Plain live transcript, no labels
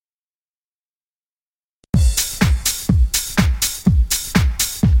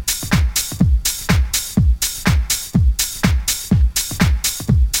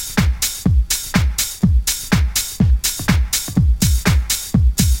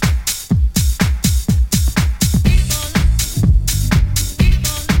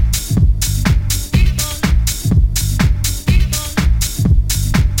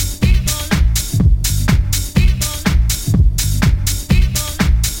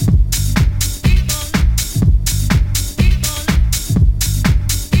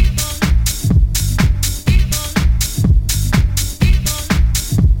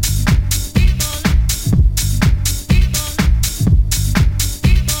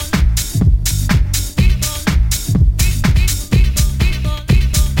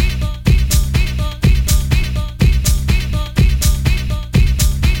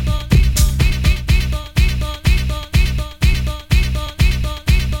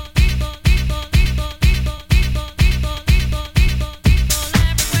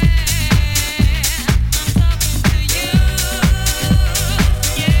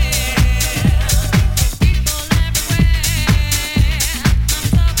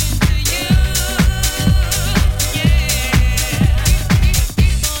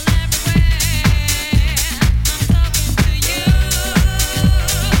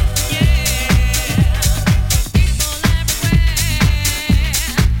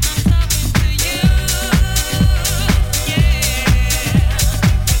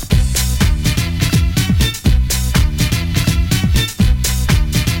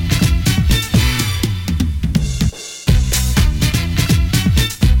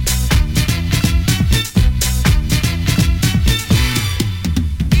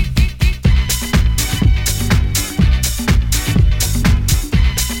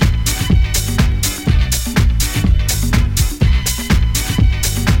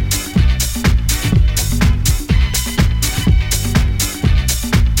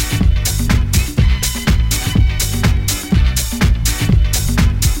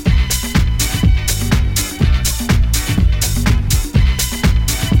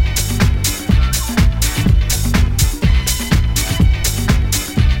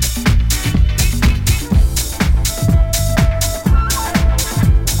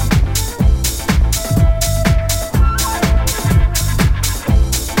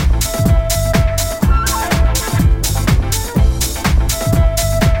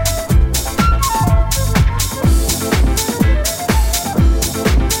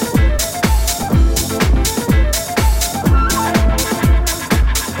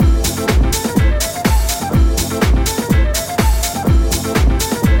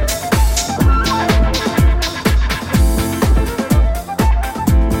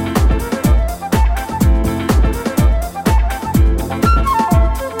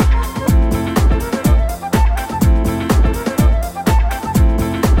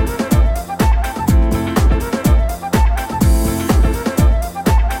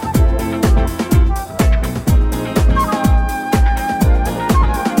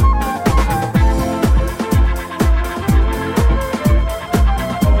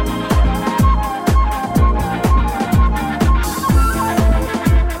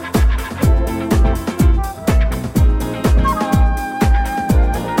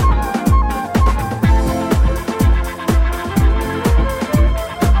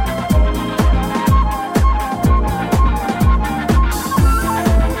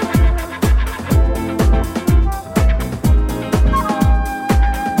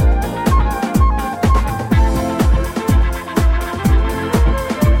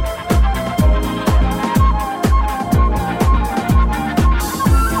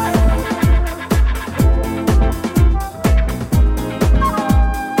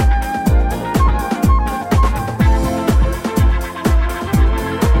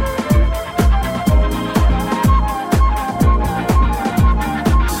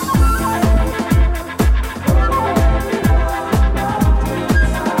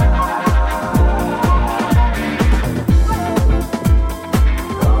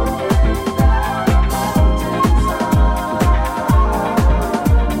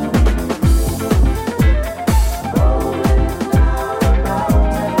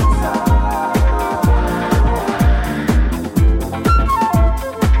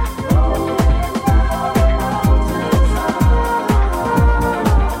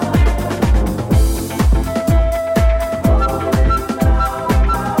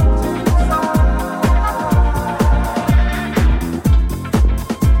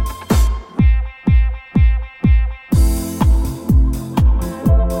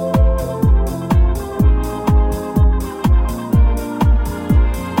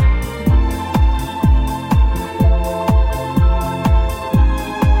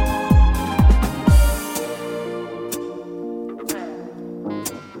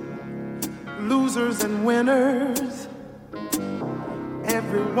winners.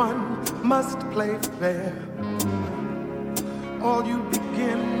 Everyone must play fair. All you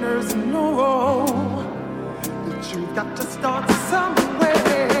beginners know that you've got to start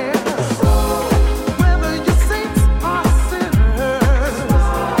somewhere. Whether you saints or sinners,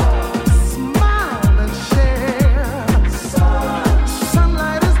 smile and share.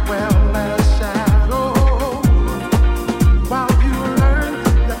 Sunlight as well as shadow. While you learn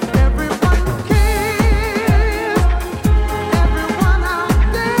that everyone cares, everyone out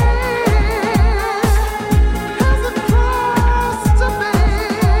there has a cross to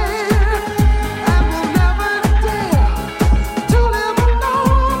bear, and will never dare to live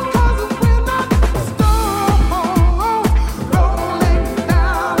alone. 'Cause we're not stone rolling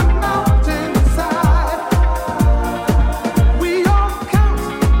down a mountainside. We all count,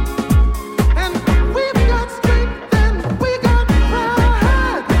 and we've got strength and we got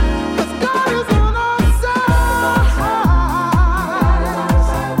pride. 'Cause God is on our side.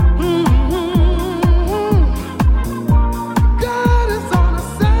 God is on our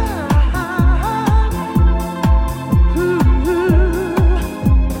side.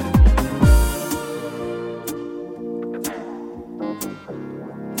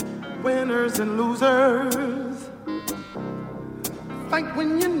 Winners and losers, fight when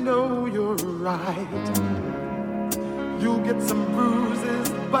you know you're right. You'll get some bruises,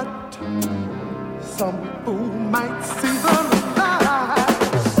 but some fool might see the light.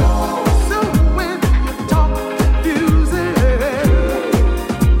 So when you talk confusing,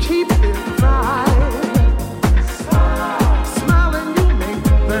 keep it right. Smile and you make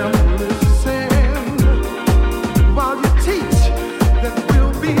them listen while you teach that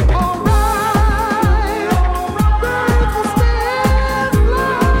we'll be alright. Birds will stay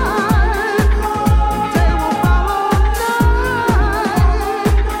alive. Day will follow night.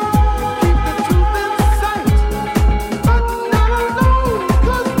 Keep the truth in sight, but not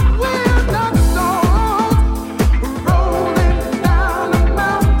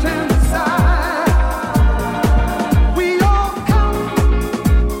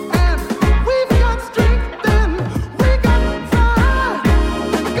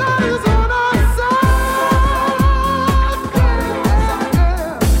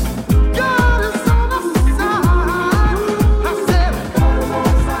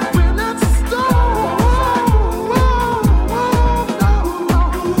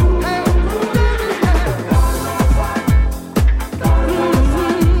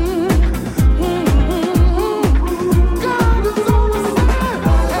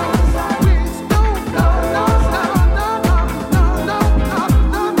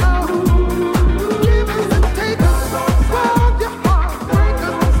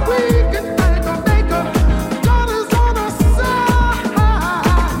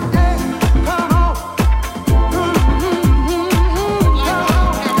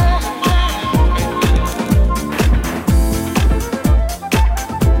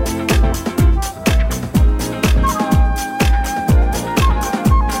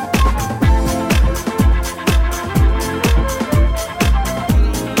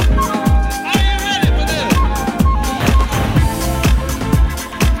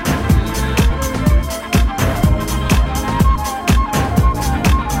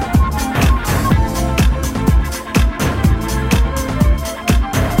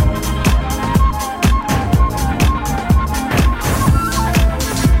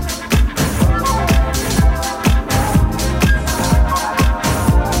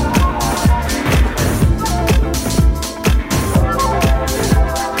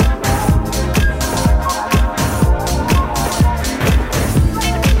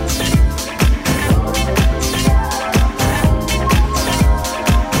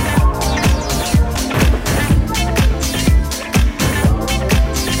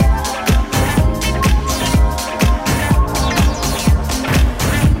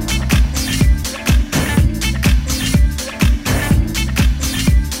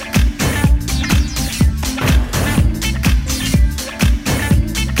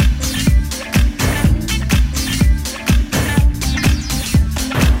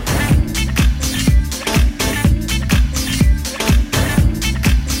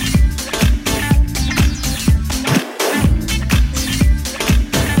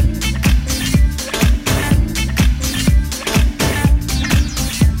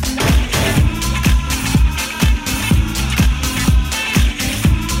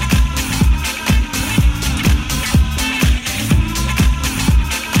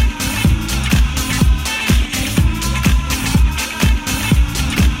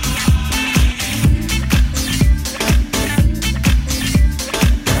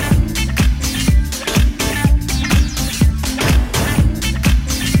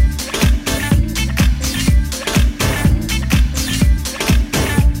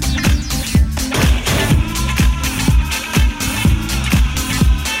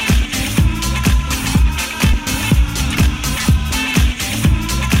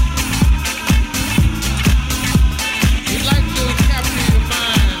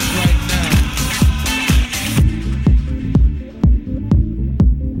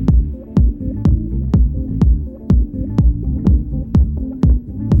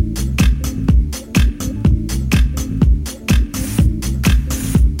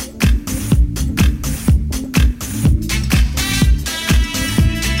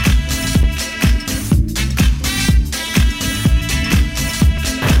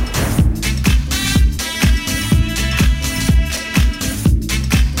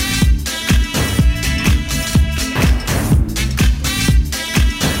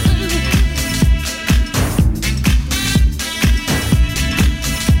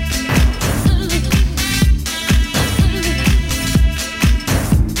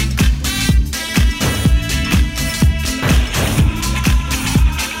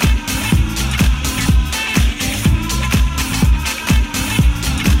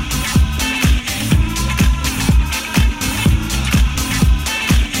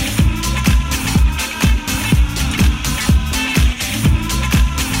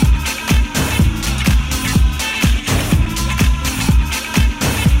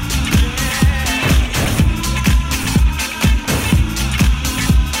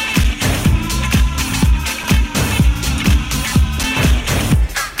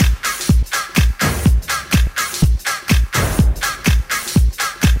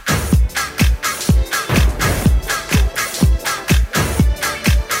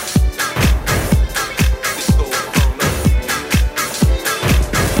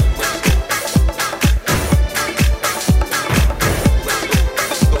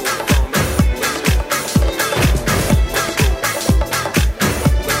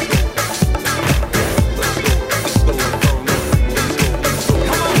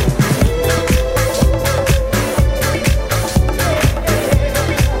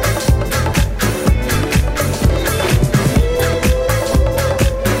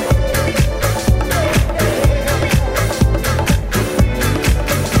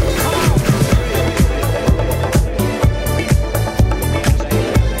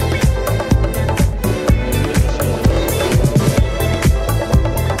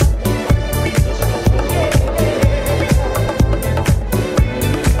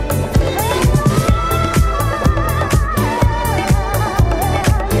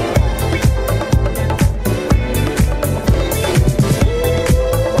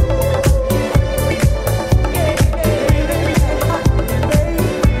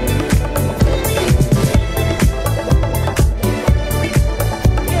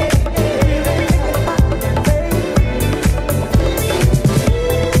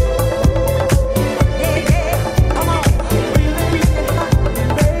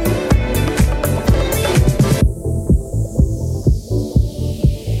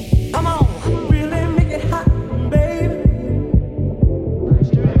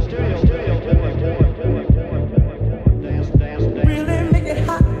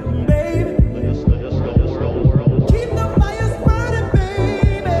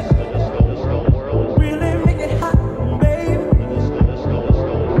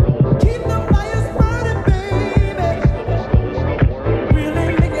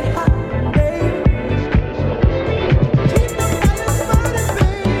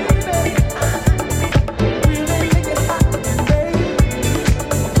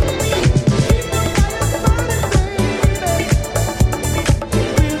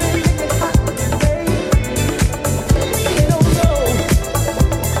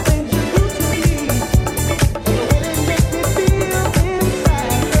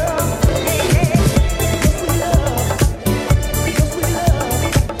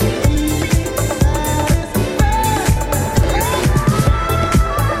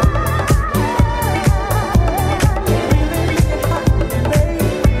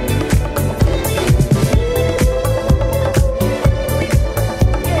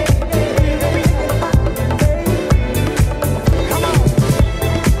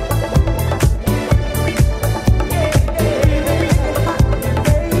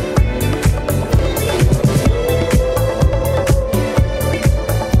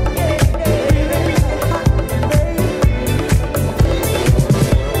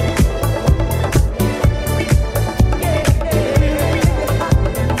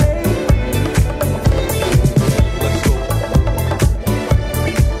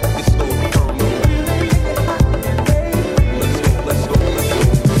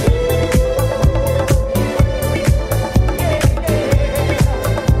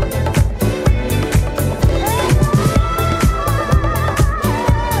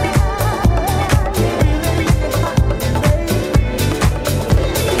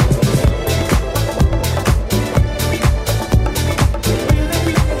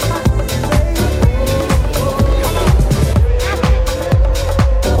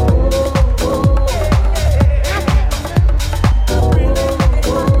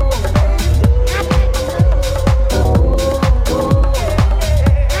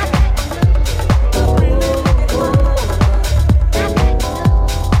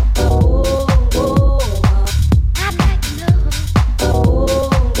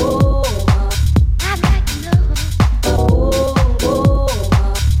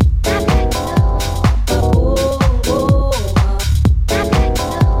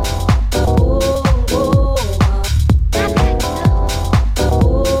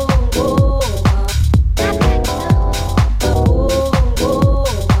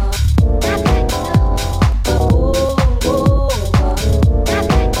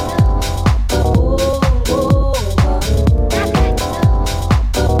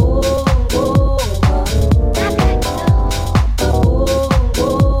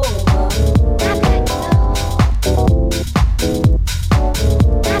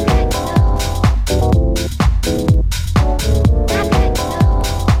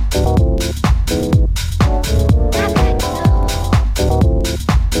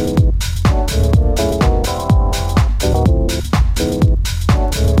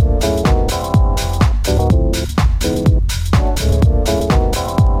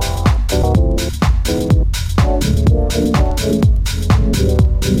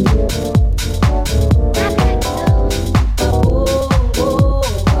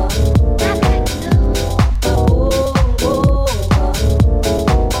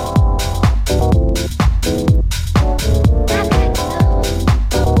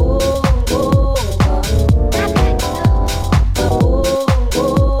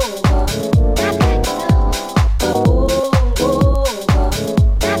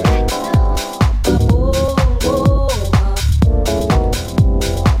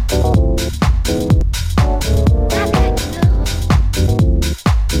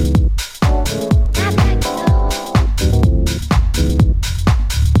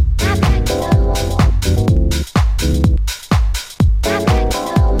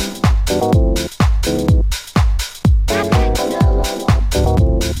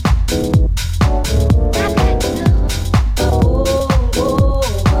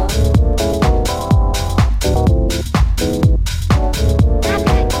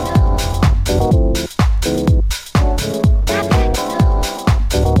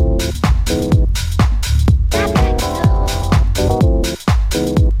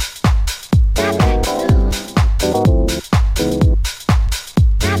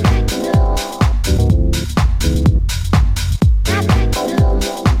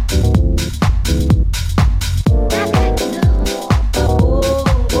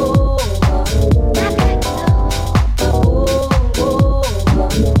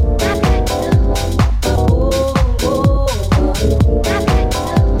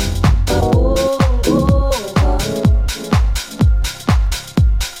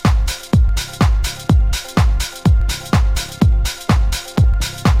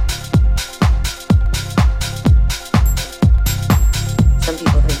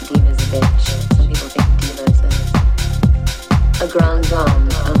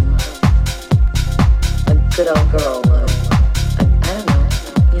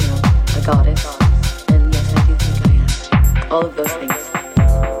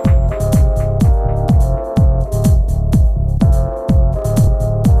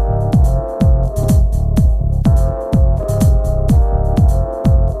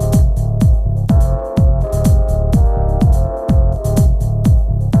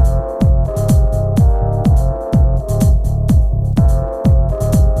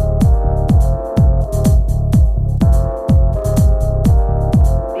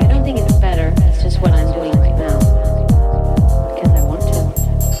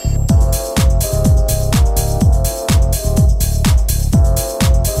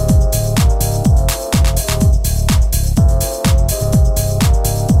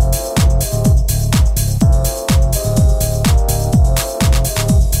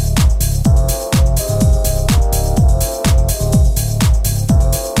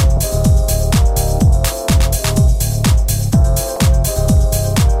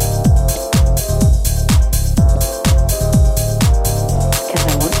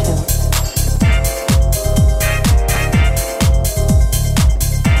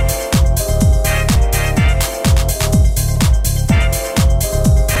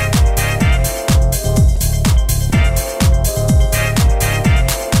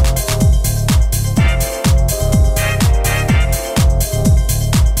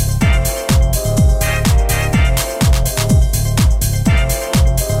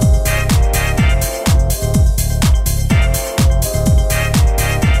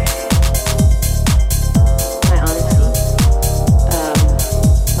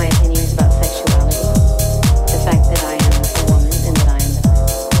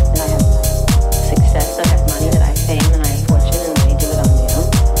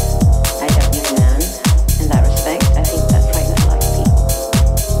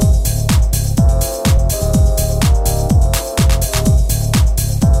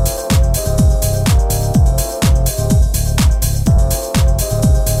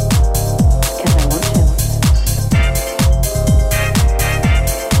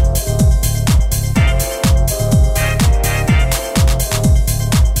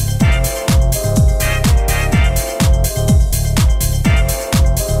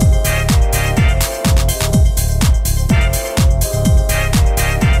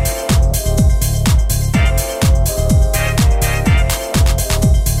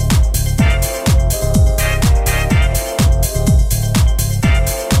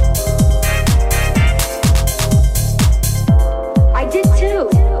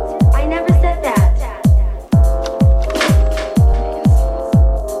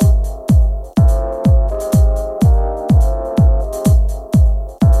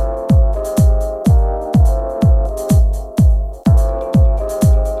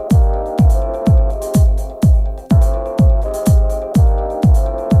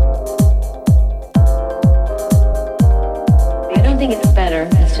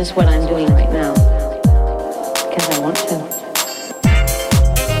is what I'm doing right now. Because I want to.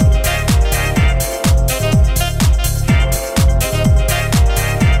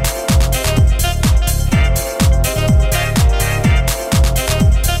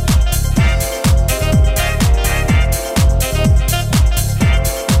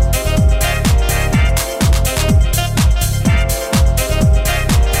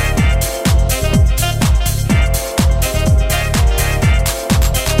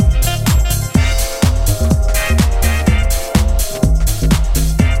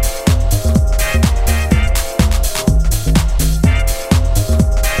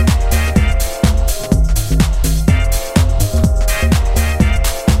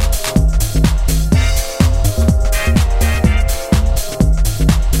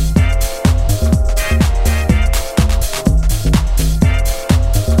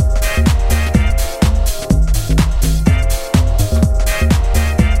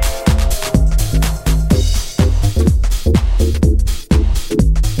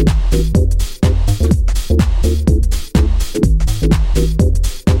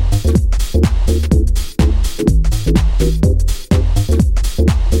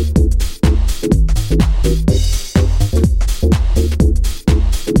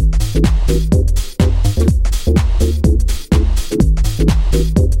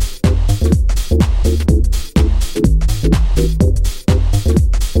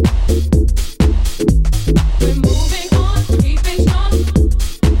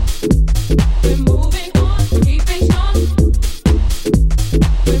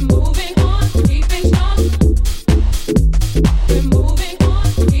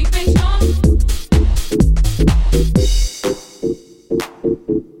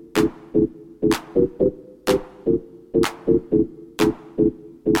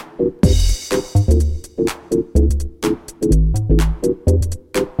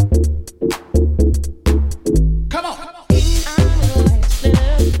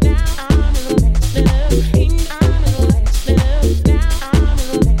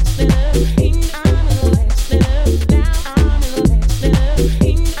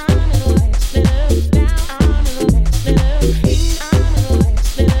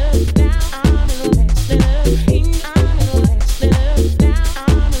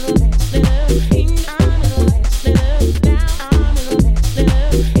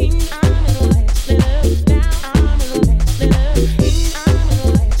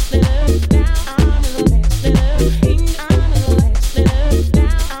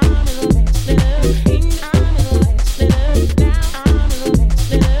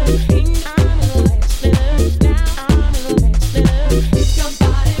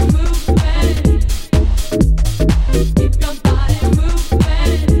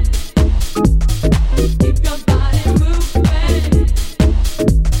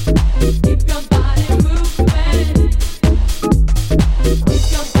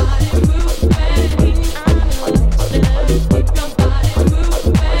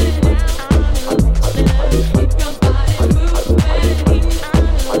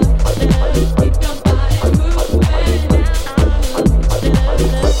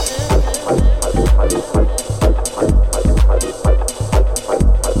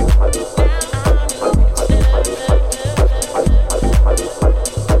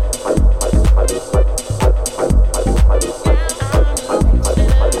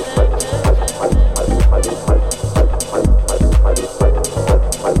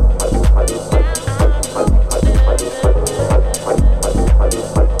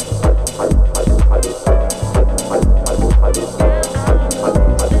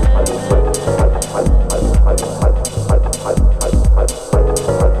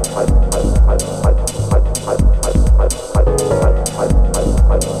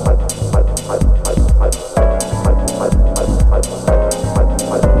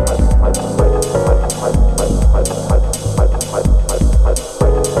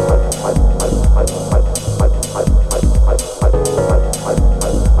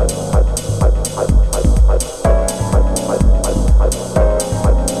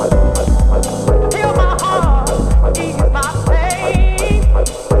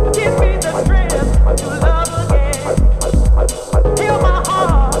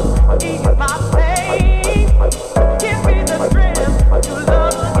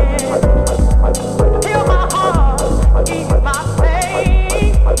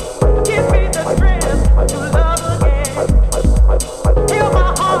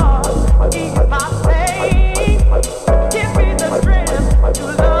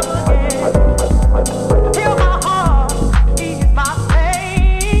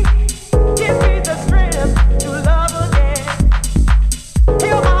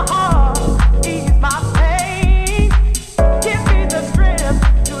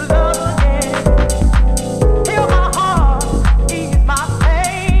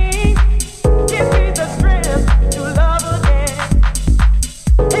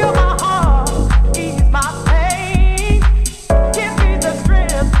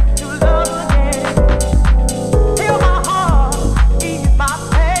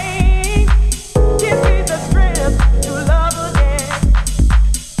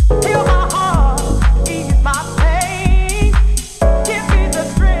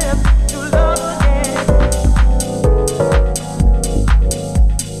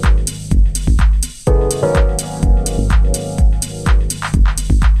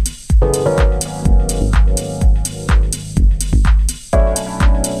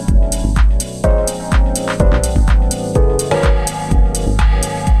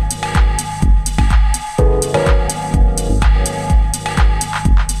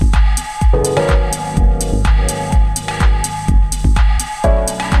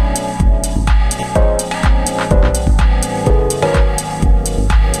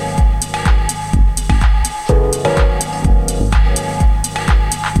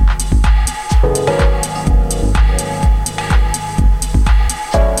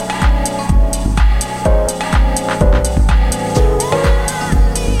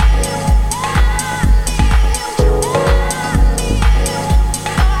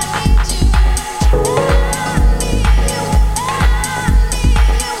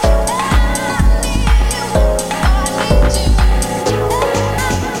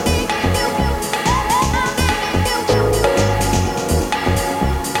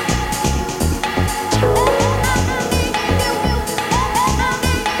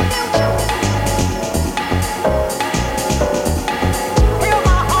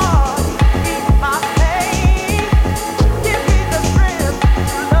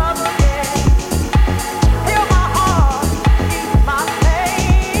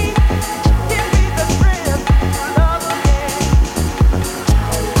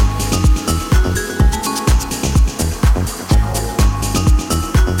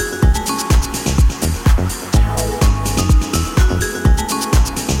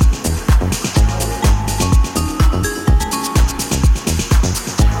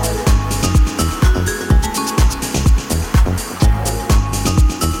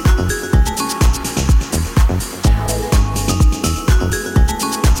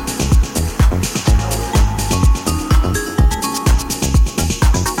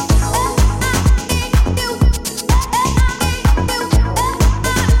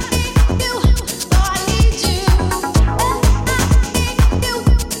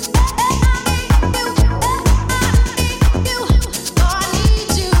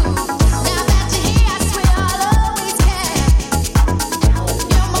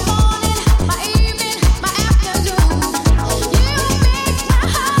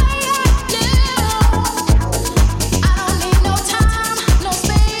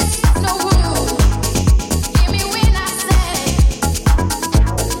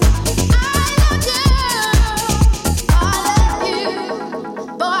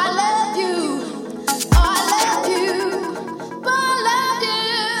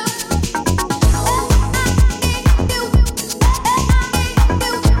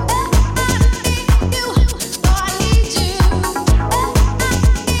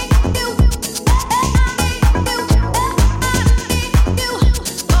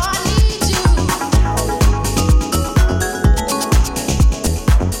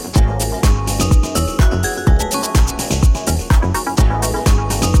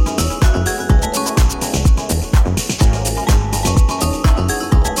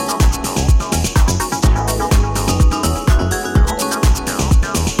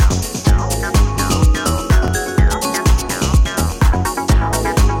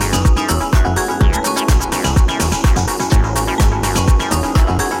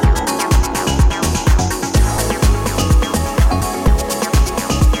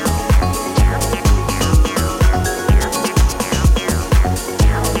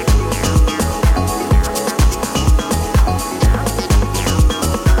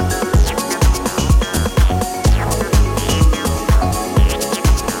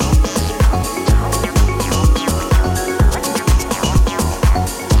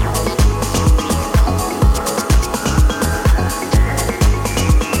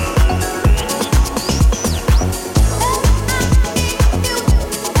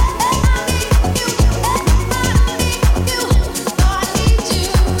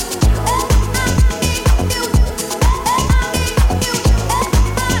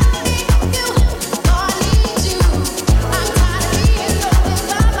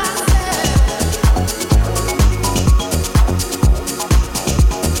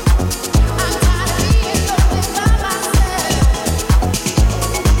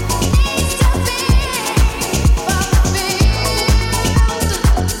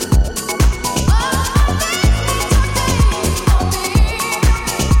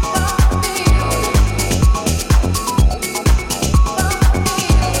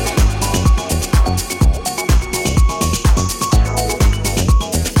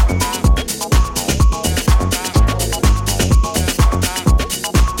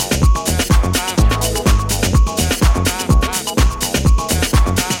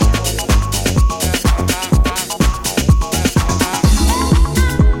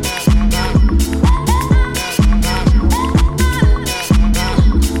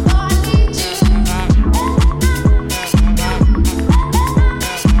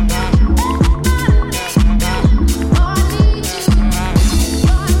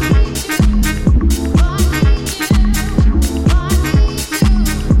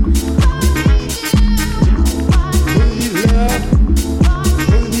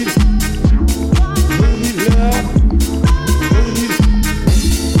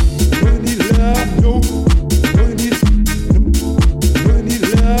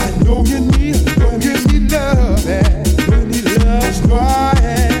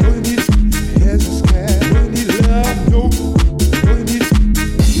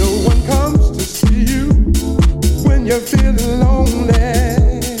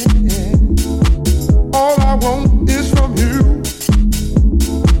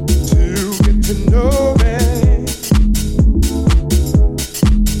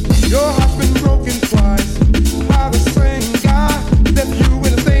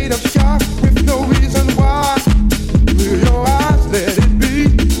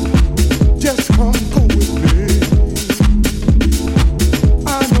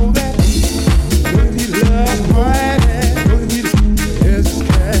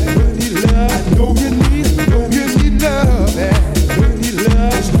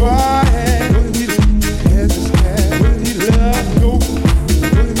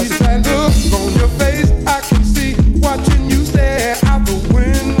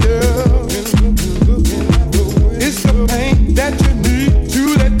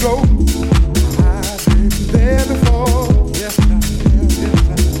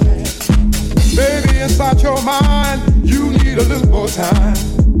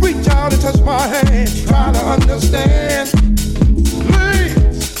 Reach out and touch my hand, try to understand.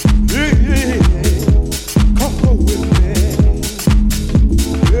 Please, yeah, come on with me.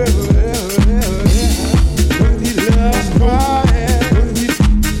 When he loves crying,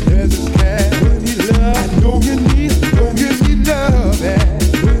 there's a sky. When he loves, I know you need love.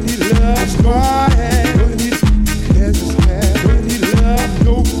 When he loves crying, there's a sky. When he loves,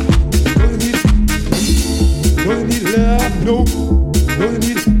 no. When he loves, no.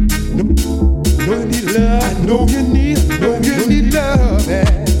 When he love, I know you need love.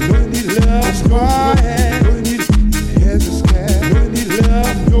 When he loves crying, when he has a sky. When he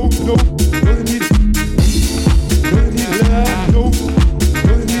love, no. When he love, no. When he love, no.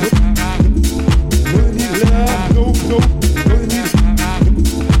 When he love, no. When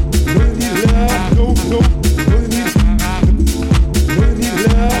he love, no.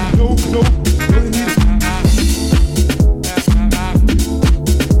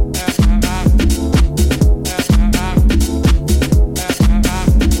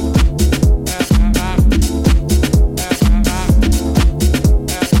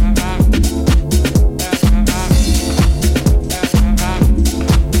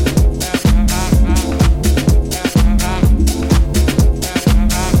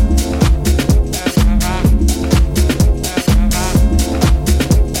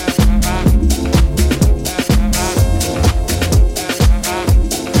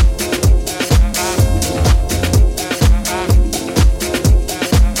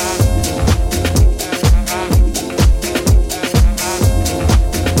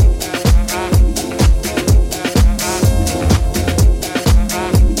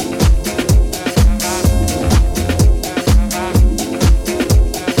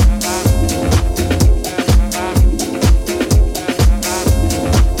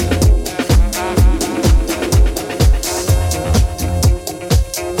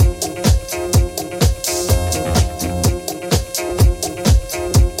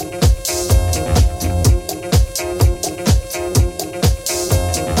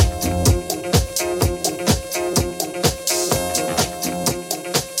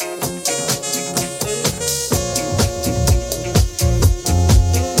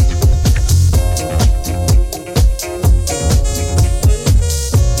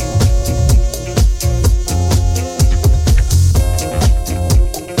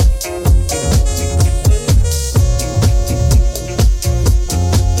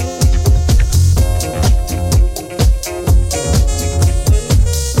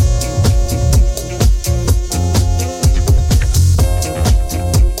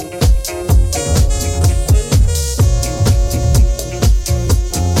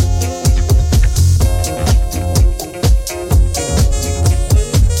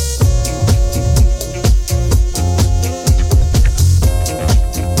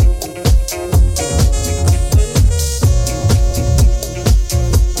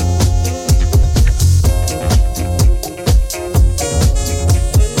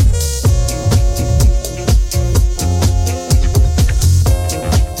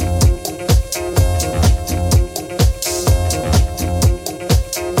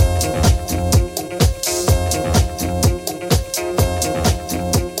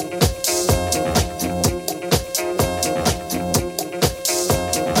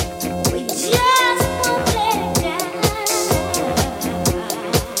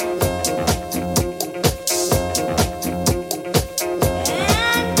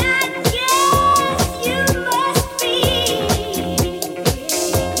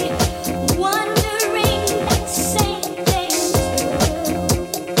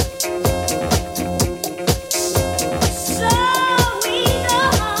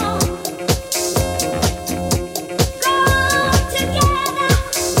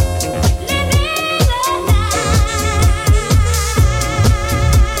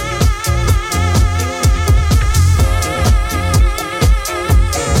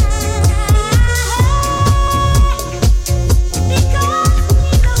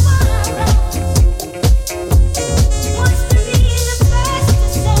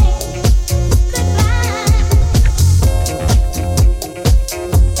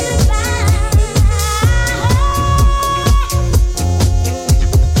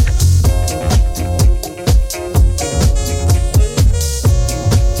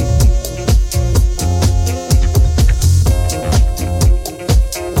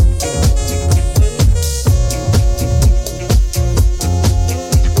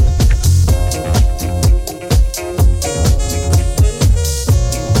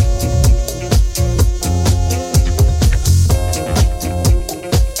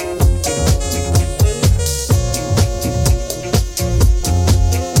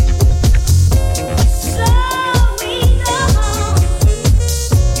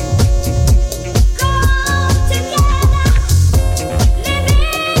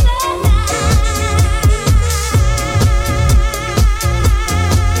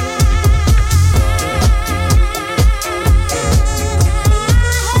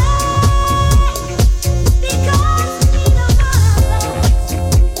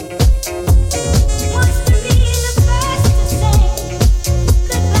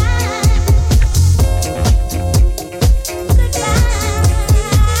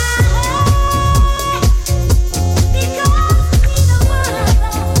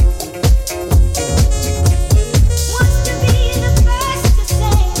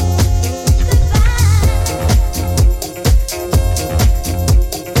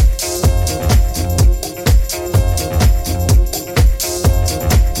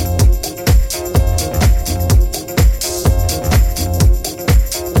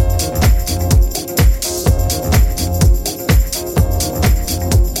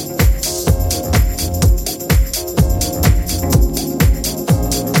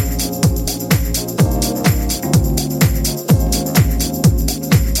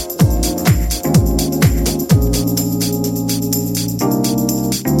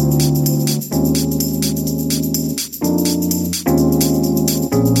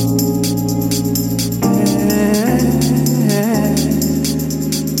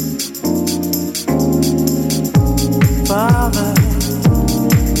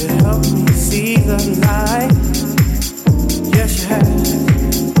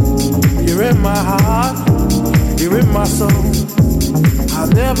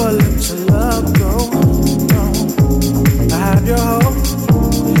 never let your love go. No, I have your hope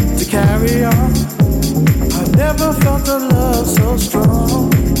to carry on. I never felt a love so strong.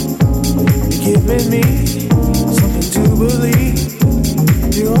 You're giving me something to believe.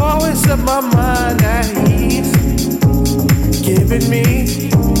 You always set my mind at ease. Giving me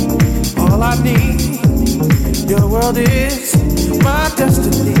all I need. Your world is my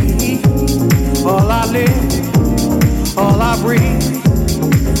destiny. All I live, all I breathe,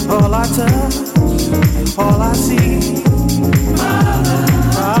 all I touch, all I see. Father,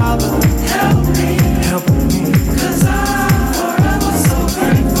 Father, help me, help me, 'cause I'm forever so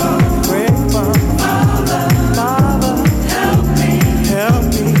grateful, grateful. Father, Father, help me,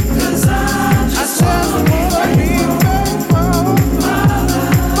 'cause I just wanna be grateful. Father,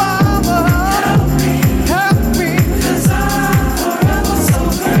 Father, help me, 'cause I'm forever so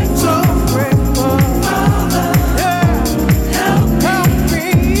grateful, so grateful. Father, yeah, help me,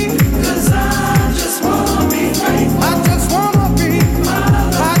 'cause I just wanna be grateful. I just wanna be,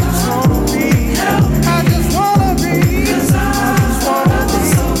 I just wanna be, I just wanna be, 'cause I just wanna be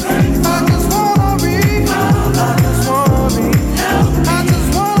so grateful. I just wanna be, I just wanna be, I just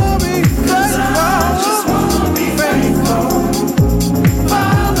wanna be grateful. I just wanna be grateful.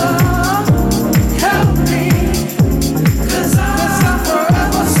 Father, help me, 'cause I'm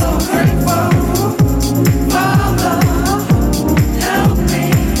forever so grateful. Father, help me,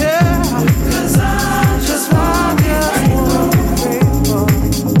 yeah, 'cause I just wanna be grateful.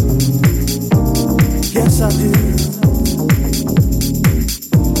 Yes, I do.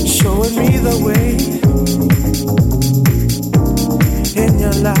 Showing me the way in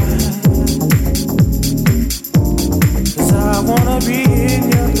your life, 'cause I wanna be in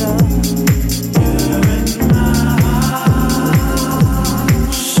your love. You're in my heart.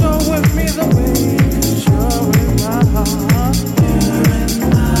 Showing me the way, you're in my heart. You're in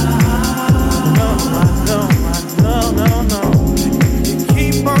my heart. No, I know, no. You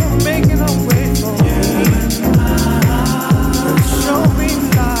keep on making a way for me. Show me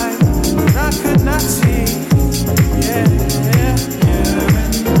light that I could not see. Yeah, you're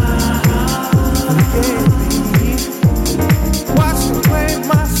in my heart. Forgive me. Wash away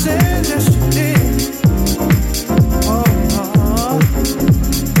my sin, yes you did. Oh,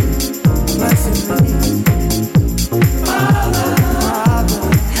 blessing me. Father,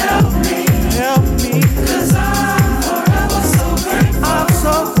 help me, 'cause I'm forever so grateful. I'm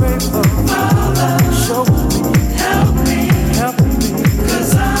so grateful. Father, show me, help me,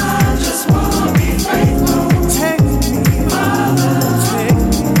 'cause I just wanna be grateful. Take me, Father, take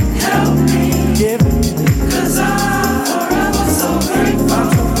me, help me, give me, 'cause I'm forever so grateful. I'm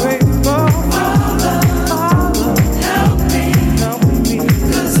so grateful. Father, help me,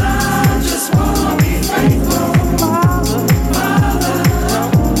 'cause I just wanna be grateful. Father,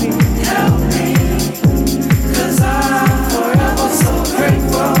 help me, 'cause I'm forever so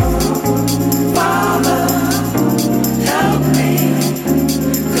grateful. Father, help me,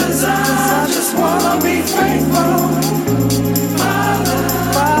 'cause I just wanna be grateful. Father,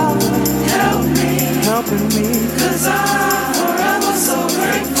 help me, helping me, 'cause I'm forever so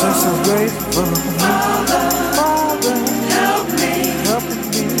grateful. Just so grateful. Father, help me, helping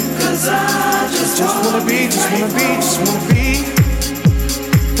me, 'cause I just wanna be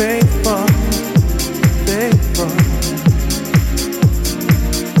faithful, faithful.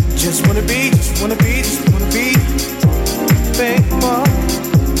 Just wanna be faithful,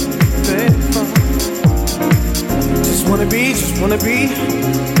 faithful. Just wanna be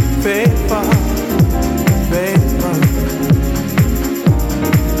faithful, faithful.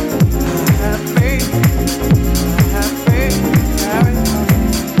 I have faith,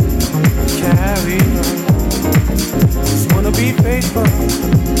 carry on. Just wanna be faithful.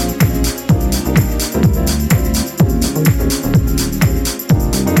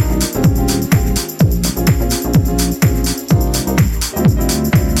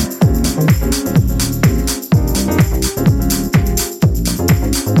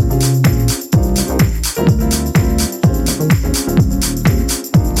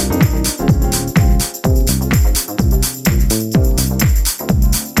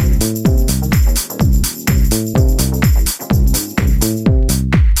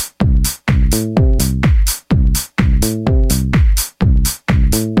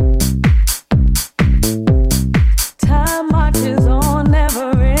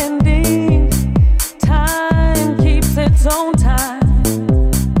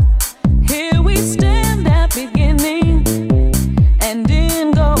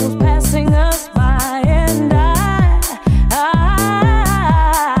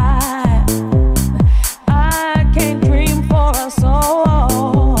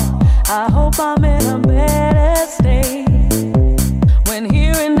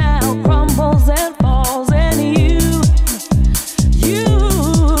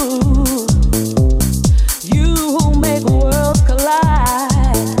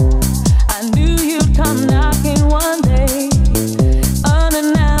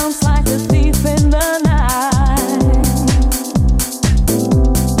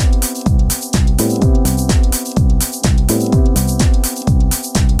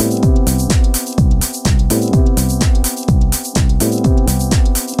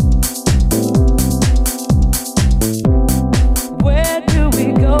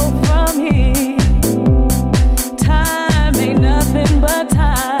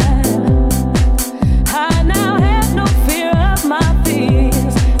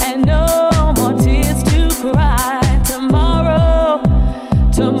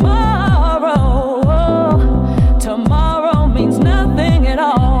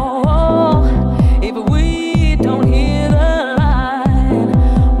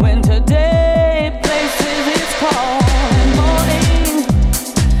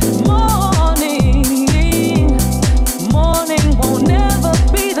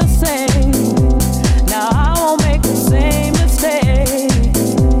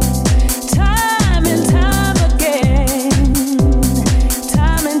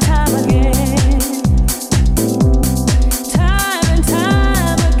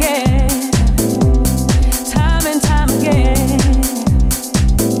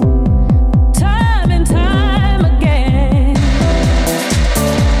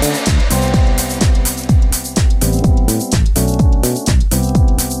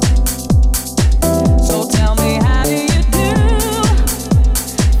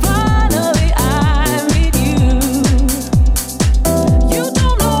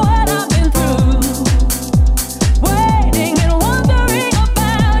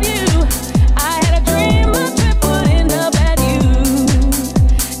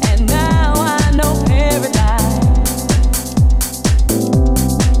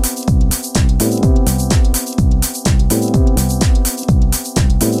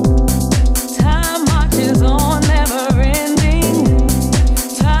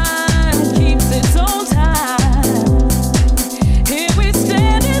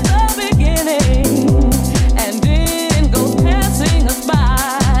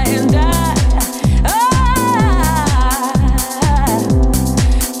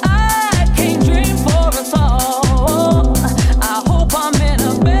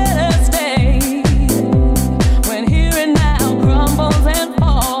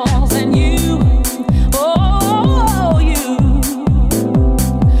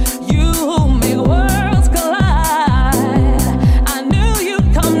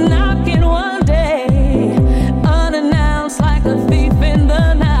 a thief in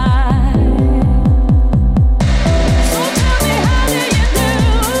the night.